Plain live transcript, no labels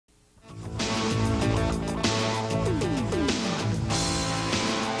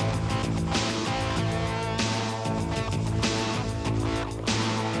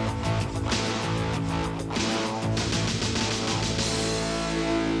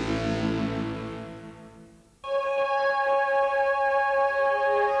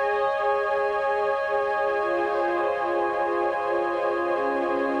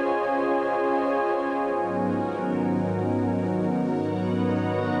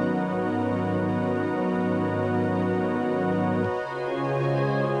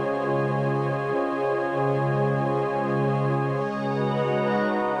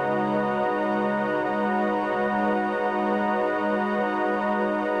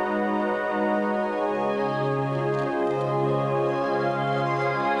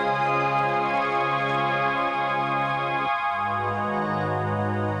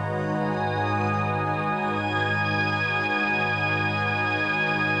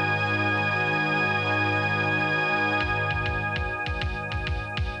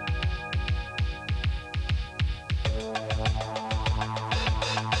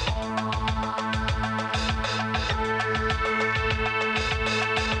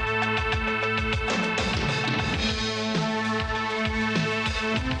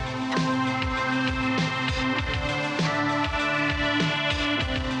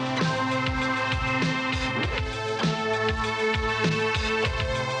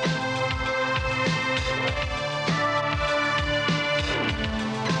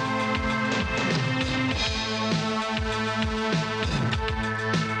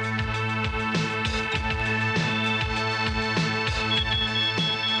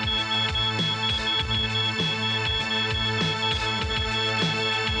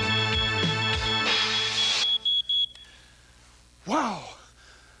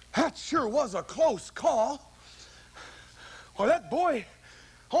was a close call. Well, that boy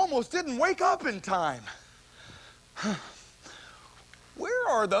almost didn't wake up in time. Where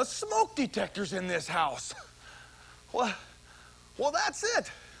are the smoke detectors in this house? Well, that's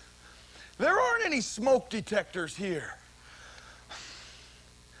it. There aren't any smoke detectors here.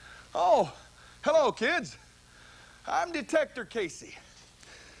 Oh, hello, kids. I'm Detector Casey,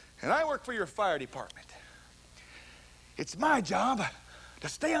 and I work for your fire department. It's my job to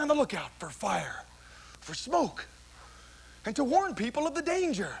stay on the lookout for fire, for smoke, and to warn people of the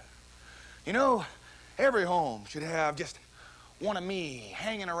danger. You know, every home should have just one of me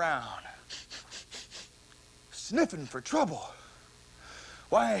hanging around, sniffing for trouble.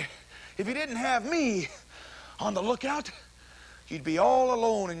 Why, if you didn't have me on the lookout, you'd be all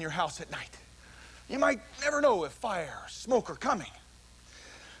alone in your house at night. You might never know if fire or smoke are coming.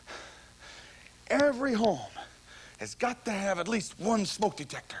 Every home has got to have at least one smoke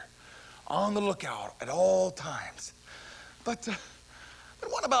detector on the lookout at all times. But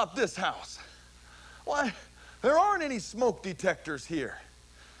what about this house? Why, there aren't any smoke detectors here.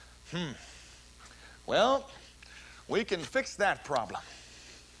 Well, we can fix that problem.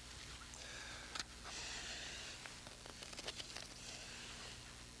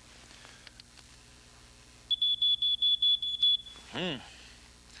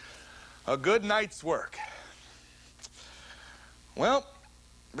 A good night's work. Well,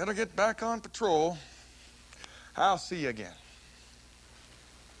 better get back on patrol. I'll see you again.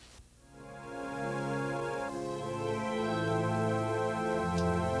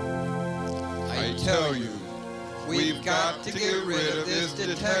 I tell you, we've got to get rid of this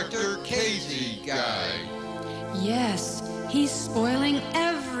Detector Casey guy. Yes, he's spoiling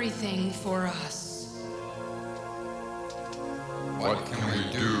everything for us. What can we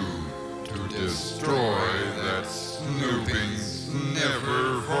do to destroy that snooping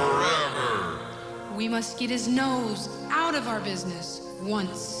Sniffer forever? We must get his nose out of our business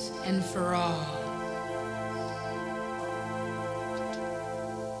once and for all.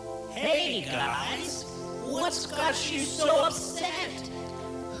 Hey, guys. What's got you so upset?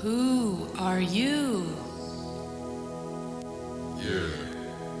 Who are you? Yeah.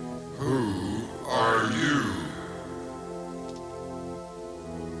 Who are you?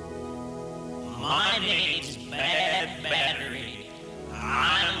 My name's Bad Battery.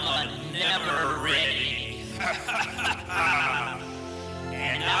 I'm a never ready.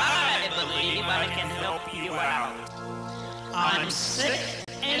 And I believe I can help you out. I'm sick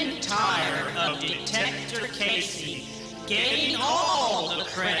and tired of Detector Casey getting all the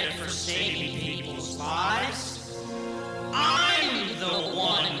credit for saving people's lives. I'm the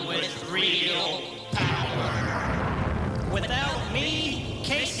one with real power. Without me,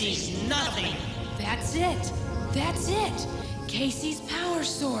 Casey's nothing. That's it. That's it. Casey's power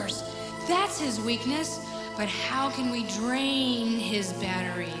source. That's his weakness. But how can we drain his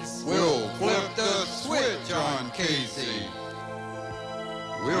batteries? We'll flip the switch on Casey.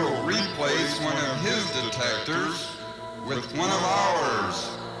 We'll replace one of his detectors with one of ours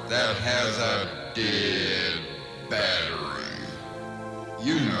that has a dead battery.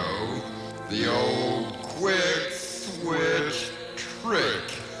 You know, the old quick switch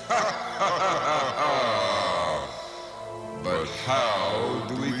trick. But how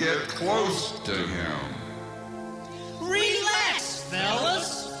do we get close to him? Relax,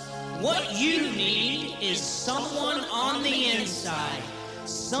 fellas. What you need is someone on the inside.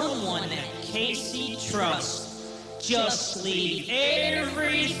 Someone that Casey trusts. Just leave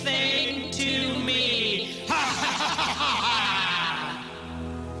everything to me. Ha ha ha ha ha!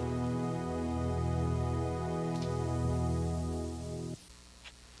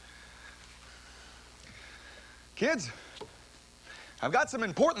 Kids, I've got some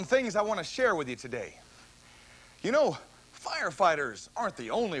important things I want to share with you today. You know, firefighters aren't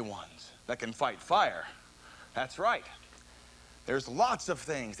the only ones that can fight fire. That's right. There's lots of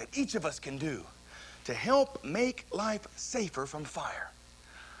things that each of us can do to help make life safer from fire.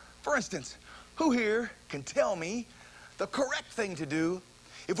 For instance, who here can tell me the correct thing to do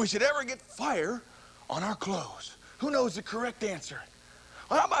if we should ever get fire on our clothes? Who knows the correct answer?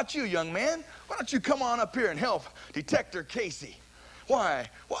 Well, how about you, young man? Why don't you come on up here and help Detector Casey? Why,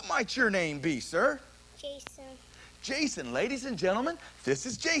 what might your name be, sir? Jason. Jason, ladies and gentlemen, this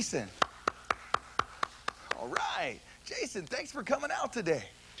is Jason. All right. Jason, thanks for coming out today.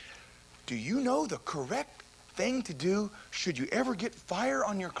 Do you know the correct thing to do should you ever get fire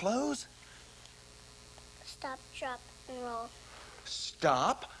on your clothes? Stop, drop, and roll.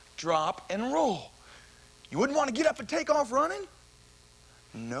 Stop, drop, and roll. You wouldn't want to get up and take off running?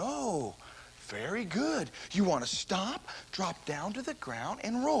 No. Very good. You want to stop, drop down to the ground,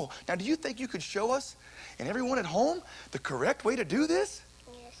 and roll. Now, do you think you could show us and everyone at home the correct way to do this?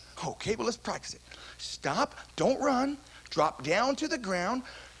 Yes. Okay, well, let's practice it. Stop, don't run, drop down to the ground,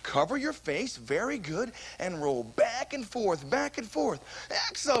 cover your face, very good, and roll back and forth, back and forth.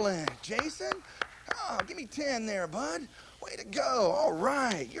 Excellent, Jason. Oh, give me 10 there, bud. Way to go. All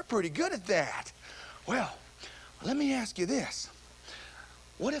right, you're pretty good at that. Well, let me ask you this.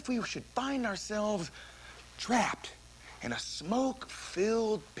 What if we should find ourselves trapped in a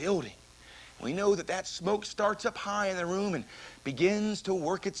smoke-filled building? We know that that smoke starts up high in the room and begins to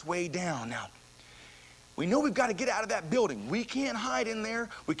work its way down. Now, we know we've got to get out of that building. We can't hide in there.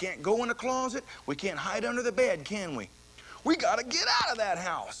 We can't go in the closet. We can't hide under the bed, can we? We got to get out of that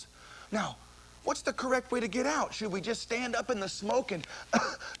house. Now, what's the correct way to get out? Should we just stand up in the smoke and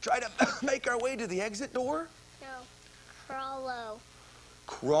try to make our way to the exit door? No. Crawl low.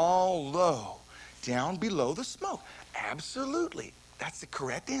 Crawl low, down below the smoke. Absolutely. That's the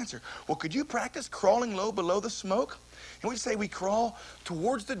correct answer. Well, could you practice crawling low below the smoke? And we say we crawl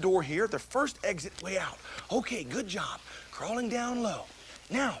towards the door here, the first exit way out. Okay, good job. Crawling down low.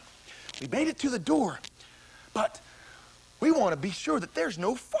 Now, we made it to the door, but we want to be sure that there's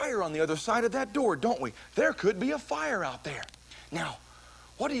no fire on the other side of that door, don't we? There could be a fire out there. Now,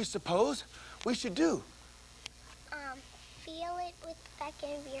 what do you suppose we should do? Feel it with the back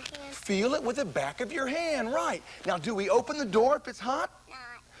of your hand. Feel it with the back of your hand, right. Now, do we open the door if it's hot? Not.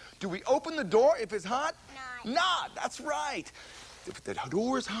 Do we open the door if it's hot? Not. Not, that's right. If the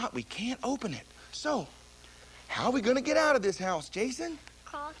door is hot, we can't open it. So, how are we going to get out of this house, Jason?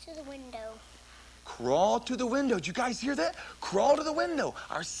 Crawl to the window. Crawl to the window. Did you guys hear that? Crawl to the window,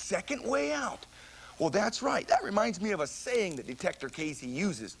 our second way out. Well, that's right. That reminds me of a saying that Detector Casey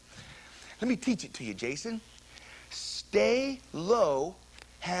uses. Let me teach it to you, Jason. Stay low,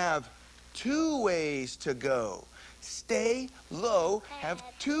 have two ways to go. Stay low, have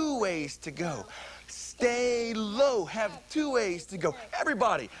two ways to go. Stay low, have two ways to go.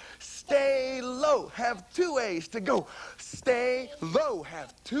 Everybody, stay low, have two ways to go. Stay low,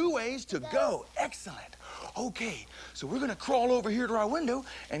 have two ways to go. Excellent. Okay, so we're going to crawl over here to our window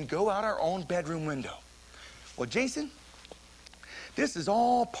and go out our own bedroom window. Well, Jason, this is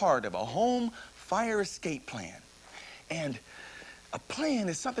all part of a home fire escape plan. And a plan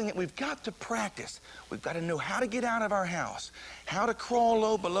is something that we've got to practice. We've got to know how to get out of our house, how to crawl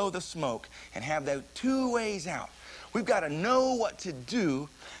low below the smoke, and have those two ways out. We've got to know what to do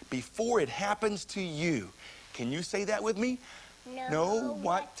before it happens to you. Can you say that with me? Know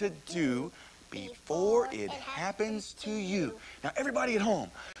what to do before it happens to you. Now, everybody at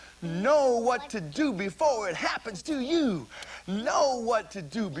home, know what to do before it happens to you. Know what to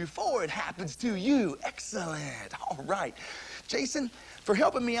do before it happens to you. Excellent. All right. Jason, for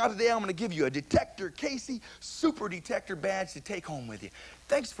helping me out today, I'm going to give you a Detector Casey Super Detector badge to take home with you.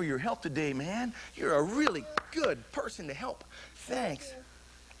 Thanks for your help today, man. You're a really good person to help. Thanks.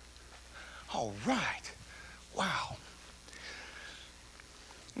 All right. Wow.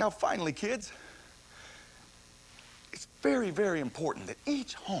 Now, finally, kids, it's very, very important that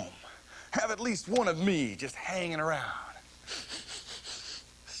each home have at least one of me just hanging around,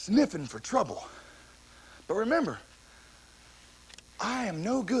 sniffing for trouble. But remember, I am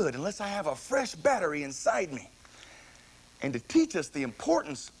no good unless I have a fresh battery inside me. And to teach us the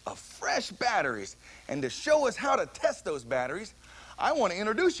importance of fresh batteries and to show us how to test those batteries, I want to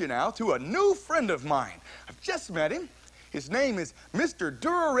introduce you now to a new friend of mine. I've just met him. His name is Mr.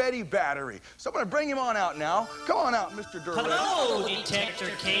 Dura-Ready Battery. So I'm going to bring him on out now. Come on out, Mr. Dura-Ready. Hello, Detector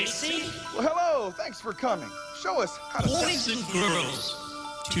Casey. Well, hello. Thanks for coming. Show us how to Boys and girls,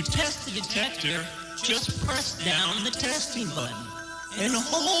 to test the detector, just press down the testing button and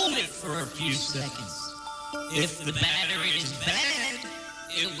hold it for a few seconds. If the battery is bad,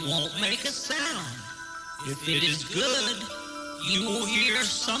 it won't make a sound. If it is good, you will hear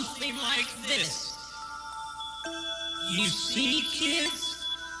something like this. You see, kids,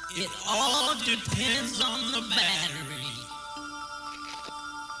 it all depends on the battery.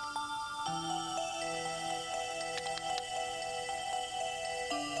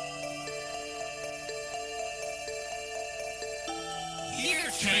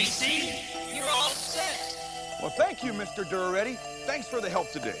 Here, Tracy, you're all set. Well, thank you, Mr. Dura-Ready. Thanks for the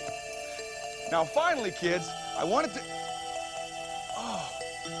help today. Now, finally, kids, I wanted to... Oh.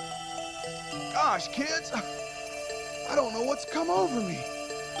 Gosh, kids, I don't know what's come over me.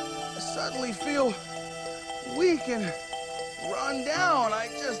 I suddenly feel weak and run down. I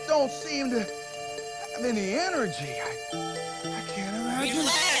just don't seem to have any energy. I can't imagine.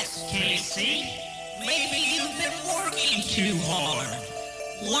 Relax, Casey. Maybe you've been working too hard.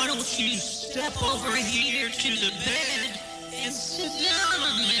 Why don't you sit step over here to the bed and sit down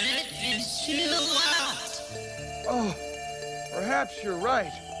a minute and chill out. Oh, perhaps you're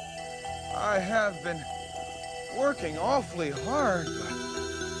right. I have been working awfully hard, but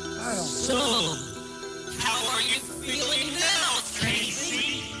I don't... So, how are you feeling now,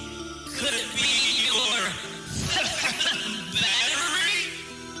 Casey? Could it be your battery?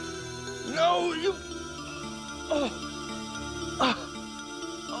 No, you... Oh.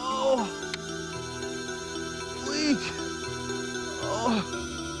 Oh. Weak. Oh.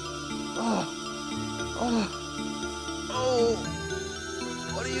 Oh. Oh. Oh.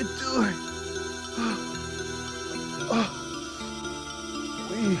 What are you doing? Oh.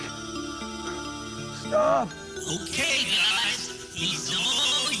 Weak. Stop. Okay, guys, he's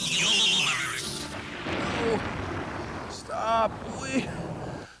all yours. No. Stop. Weak.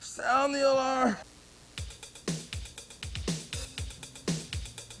 Sound the alarm.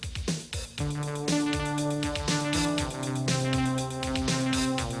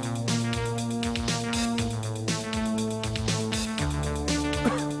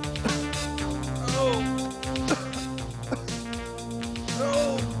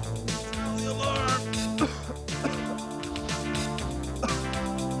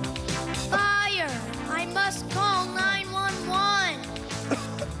 Fire! I must call 911.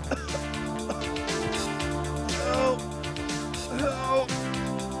 Help! Help!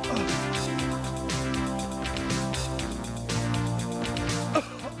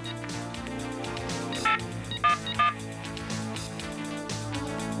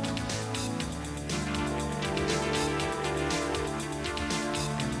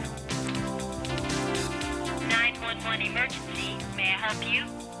 911 emergency. May I help you?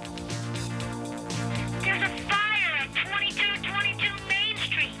 There's a fire at 2222 Main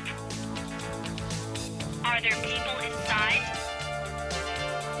Street. Are there people inside?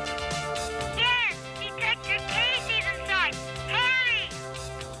 Yes, Detector Casey's inside. Hurry!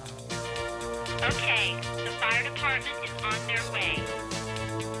 Okay, the fire department is on their way.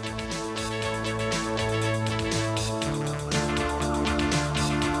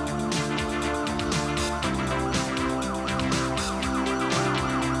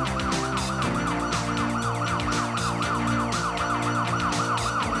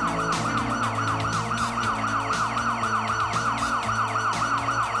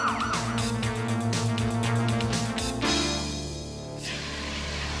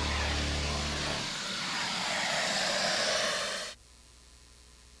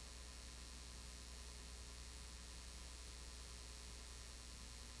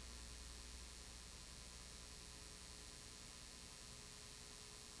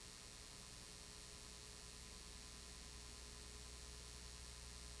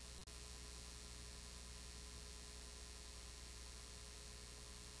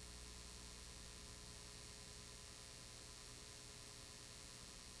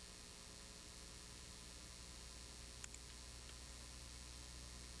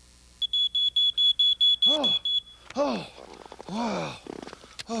 Oh, oh, wow.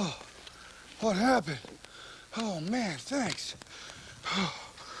 Oh, what happened? Oh, man, thanks. Oh,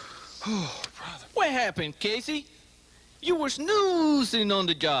 brother. What happened, Casey? You were snoozing on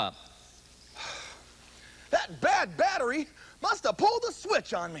the job. That bad battery must have pulled the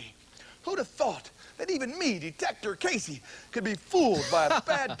switch on me. Who'd have thought that even me, Detector Casey, could be fooled by a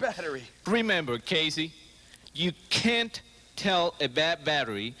bad battery? Remember, Casey, you can't tell a bad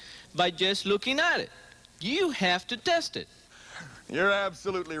battery by just looking at it. You have to test it. You're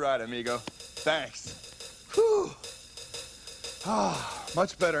absolutely right, amigo. Thanks. Whew. Ah,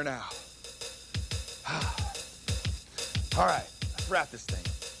 much better now. All right, let's wrap this thing.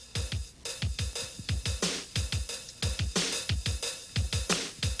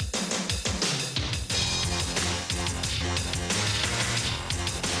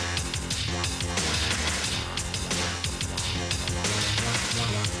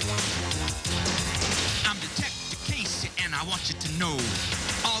 I'm Detector Casey, and I want you to know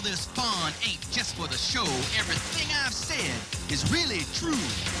all this fun ain't just for the show. Everything I've said is really true.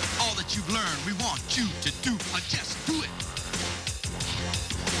 All that you've learned, we want you to do. Just do it.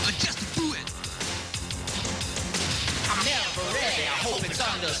 Just do it. I'm never ready, I hope it's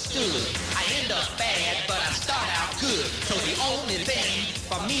understood. I end up bad, but I start out good. So the only thing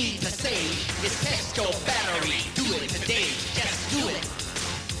for me to say is test your battery. Do it today, just do it.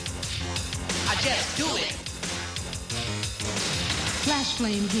 I just do it. Flash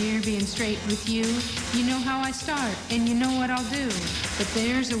Flame here, being straight with you. You know how I start, and you know what I'll do. But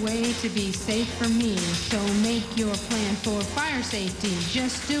there's a way to be safe for me, so make your plan for fire safety.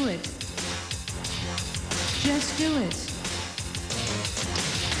 Just do it. Just do it.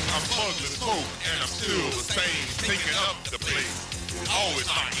 I'm smuggling smoke and I'm still the same, thinking up the place. It's always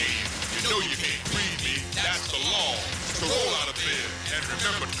my game. You know you can't breathe me, that's the law. So roll out of bed and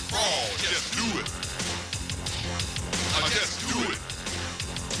remember to crawl. Just do it. Just do it.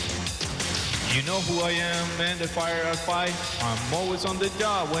 You know who I am, man, the fire I fight. I'm always on the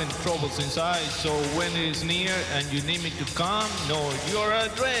job when trouble's inside. So when it's near and you need me to come, know your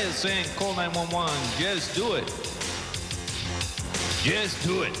address and call 911. Just do it. Just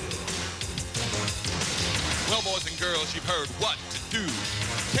do it. Well, boys and girls, you've heard what to do.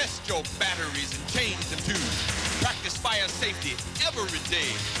 Test your batteries and change them too. Practice fire safety every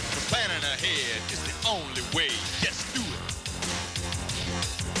day. But planning ahead is the only way. Just do it.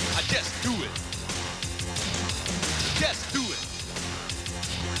 Just do it. Just do it.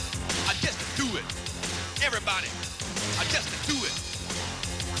 Just do it. Everybody, just do it.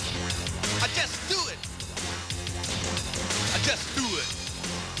 Just do it. Just do it.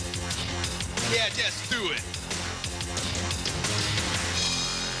 Yeah, just do it.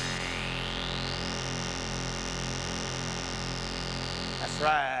 That's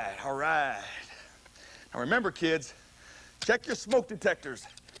right, all right. Now remember, kids, check your smoke detectors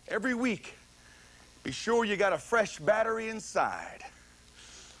every week. Be sure you got a fresh battery inside.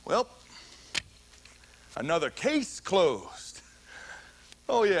 Well, another case closed.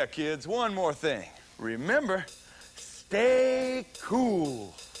 Oh yeah, kids, one more thing. Remember, stay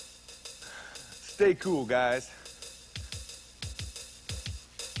cool. Stay cool, guys.